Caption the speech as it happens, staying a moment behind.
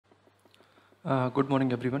Good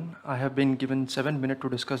morning, everyone. I have been given 7 minutes to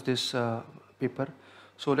discuss this paper.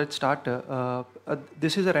 So let's start.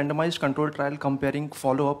 This is a randomized controlled trial comparing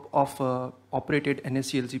follow-up of operated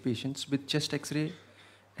NSCLC patients with chest X-ray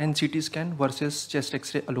and CT scan versus chest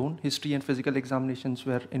X-ray alone. History and physical examinations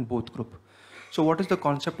were in both group. So what is the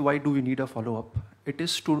concept? Why do we need a follow-up? It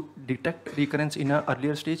is to detect recurrence in an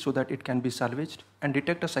earlier stage so that it can be salvaged, and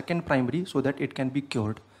detect a second primary so that it can be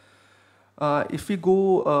cured. If we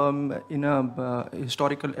go in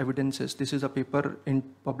historical evidences, this is a paper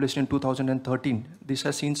published in 2013. This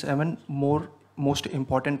has seen seven most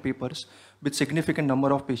important papers with significant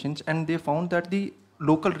number of patients, and they found that the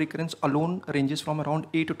local recurrence alone ranges from around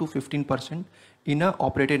 8 to 15% in a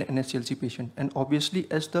operated NSCLC patient. And obviously,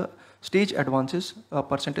 as the stage advances,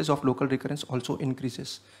 percentage of local recurrence also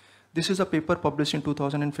increases. This is a paper published in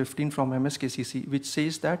 2015 from MSKCC, which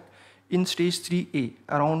says that in stage 3A,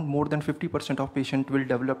 around more than 50% of patients will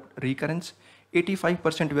develop recurrence.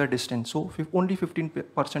 85% were distant, so only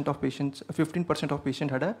 15% of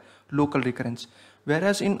patients had a local recurrence.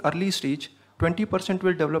 Whereas in early stage, 20%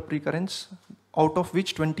 will develop recurrence, out of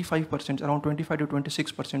which 25%, around 25 to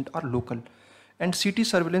 26% are local. And CT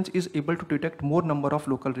surveillance is able to detect more number of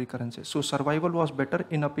local recurrences. So survival was better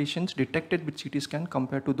in a patients detected with CT scan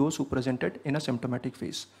compared to those who presented in a symptomatic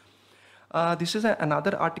phase. This is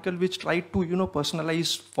another article which tried to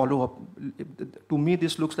personalize follow-up. To me,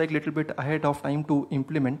 this looks like a little bit ahead of time to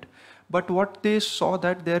implement. But what they saw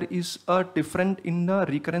that there is a different in the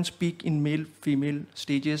recurrence peak in male, female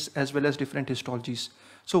stages as well as different histologies.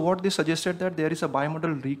 So what they suggested that there is a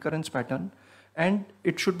bimodal recurrence pattern, and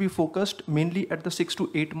it should be focused mainly at the 6 to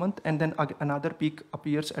 8 month, and then another peak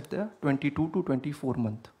appears at the 22 to 24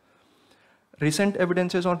 month. Recent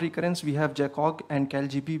evidences on recurrence, we have JACOG and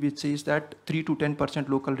CalGB, which says that 3 to 10%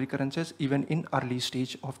 local recurrences even in early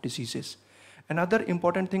stage of diseases. Another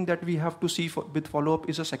important thing that we have to see with follow-up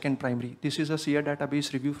is a second primary. This is a SEER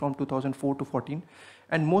database review from 2004 to 14.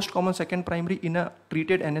 And most common second primary in a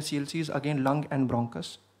treated NSCLC is again lung and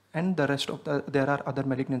bronchus. And the rest of there are other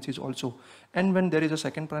malignancies also. And when there is a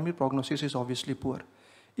second primary, prognosis is obviously poor.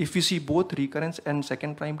 If we see both recurrence and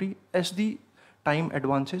second primary, as the time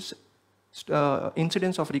advances,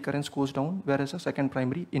 incidence of recurrence goes down, whereas a second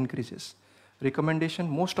primary increases. Recommendation,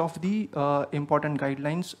 most of the important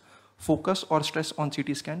guidelines focus or stress on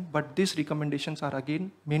CT scan, but these recommendations are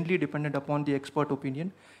again mainly dependent upon the expert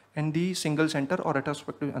opinion and the single center or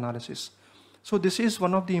retrospective analysis. So this is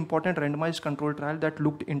one of the important randomized control trial that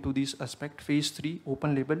looked into this aspect, phase 3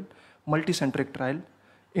 open label multicentric trial,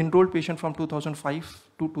 enrolled patient from 2005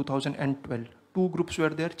 to 2012. Two groups were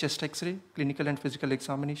there, chest X-ray, clinical and physical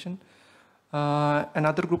examination.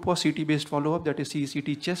 Another group was CT based follow-up, that is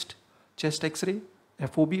CECT chest X-ray,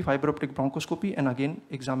 FOB, fiber optic bronchoscopy, and again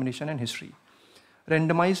examination and history.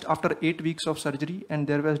 Randomized after 8 weeks of surgery, and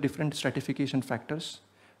there were different stratification factors.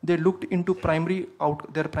 They looked into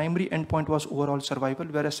their primary endpoint was overall survival,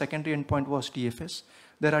 whereas secondary endpoint was DFS.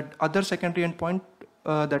 There are other secondary endpoint,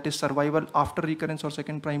 that is survival after recurrence or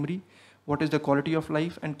second primary, what is the quality of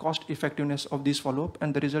life and cost effectiveness of these follow-up,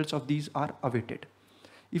 and the results of these are awaited.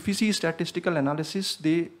 If you see statistical analysis,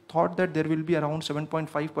 they thought that there will be around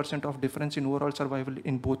 7.5% of difference in overall survival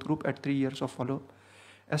in both group at 3 years of follow-up.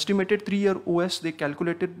 Estimated 3-year OS they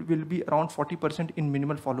calculated will be around 40% in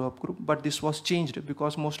minimal follow-up group, but this was changed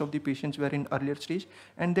because most of the patients were in earlier stage,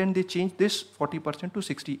 and then they changed this 40% to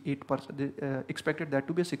 68%. They expected that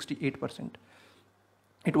to be 68%.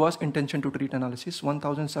 It was intention to treat analysis.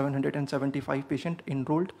 1,775 patients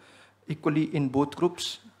enrolled equally in both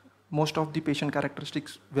groups. Most of the patient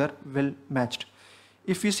characteristics were well matched.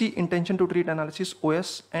 If we see intention to treat analysis,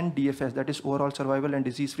 OS and DFS, that is overall survival and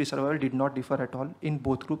disease-free survival, did not differ at all in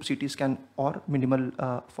both groups, CT scan or minimal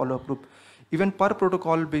follow-up group. Even per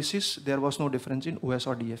protocol basis, there was no difference in OS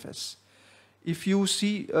or DFS. If you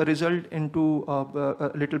see a result into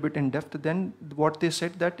a little bit in depth, then what they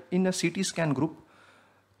said that in a CT scan group,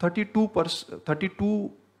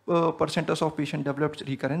 32% of patients developed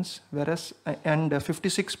recurrence, whereas and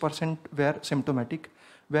 56% were symptomatic.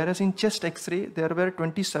 Whereas in chest X-ray, there were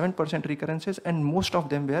 27% recurrences, and most of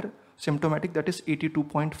them were symptomatic, that is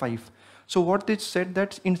 82.5. So what they said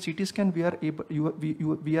that in CT scan we are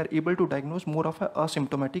able to diagnose more of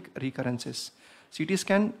asymptomatic recurrences. CT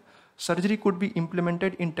scan surgery could be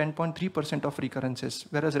implemented in 10.3% of recurrences,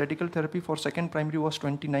 whereas radical therapy for second primary was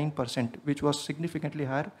 29%, which was significantly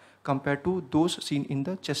higher compared to those seen in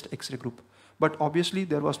the chest X-ray group. But obviously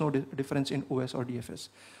there was no difference in OS or DFS.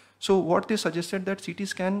 So what they suggested that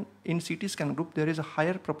in CT scan group, there is a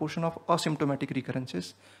higher proportion of asymptomatic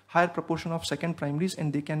recurrences, higher proportion of second primaries,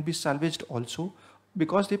 and they can be salvaged also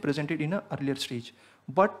because they presented in an earlier stage.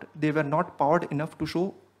 but they were not powered enough to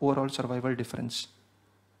show overall survival difference.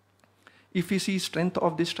 If we see strength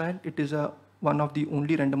of this trial, it is one of the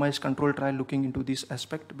only randomized control trial looking into this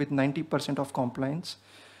aspect with 90% of compliance.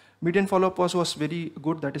 Median follow-up was very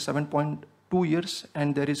good, that is 7.2 years,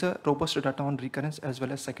 and there is a robust data on recurrence as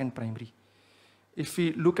well as second primary. If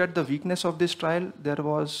we look at the weakness of this trial, there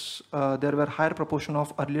were higher proportion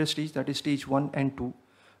of earlier stage, that is stage 1 and 2.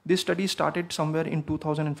 This study started somewhere in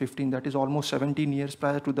 2015, that is almost 17 years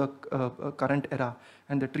prior to the current era,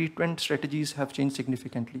 and the treatment strategies have changed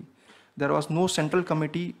significantly. There was no central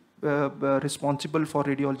committee responsible for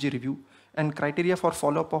radiology review, and criteria for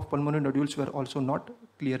follow-up of pulmonary nodules were also not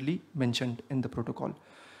clearly mentioned in the protocol,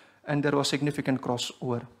 and there was significant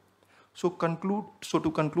crossover. So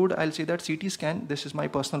to conclude, I'll say that CT scan, this is my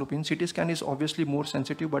personal opinion, CT scan is obviously more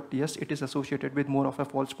sensitive, but yes, it is associated with more of a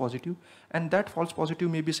false positive, and that false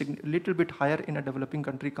positive may be a little bit higher in a developing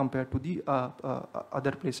country compared to the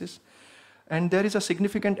other places. And there is a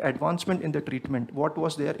significant advancement in the treatment. What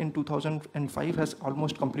was there in 2005 has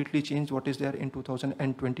almost completely changed what is there in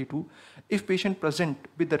 2022. If patient present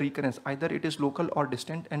with the recurrence, either it is local or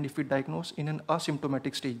distant, and if we diagnose in an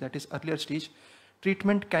asymptomatic stage, that is earlier stage,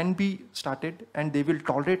 treatment can be started and they will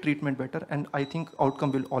tolerate treatment better, and I think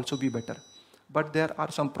outcome will also be better. But there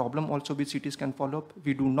are some problem also with CT scan follow-up.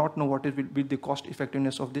 We do not know what will be the cost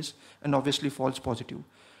effectiveness of this, and obviously false positive.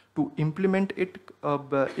 To implement it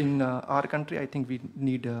in our country, I think we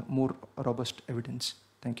need more robust evidence.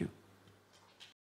 Thank you.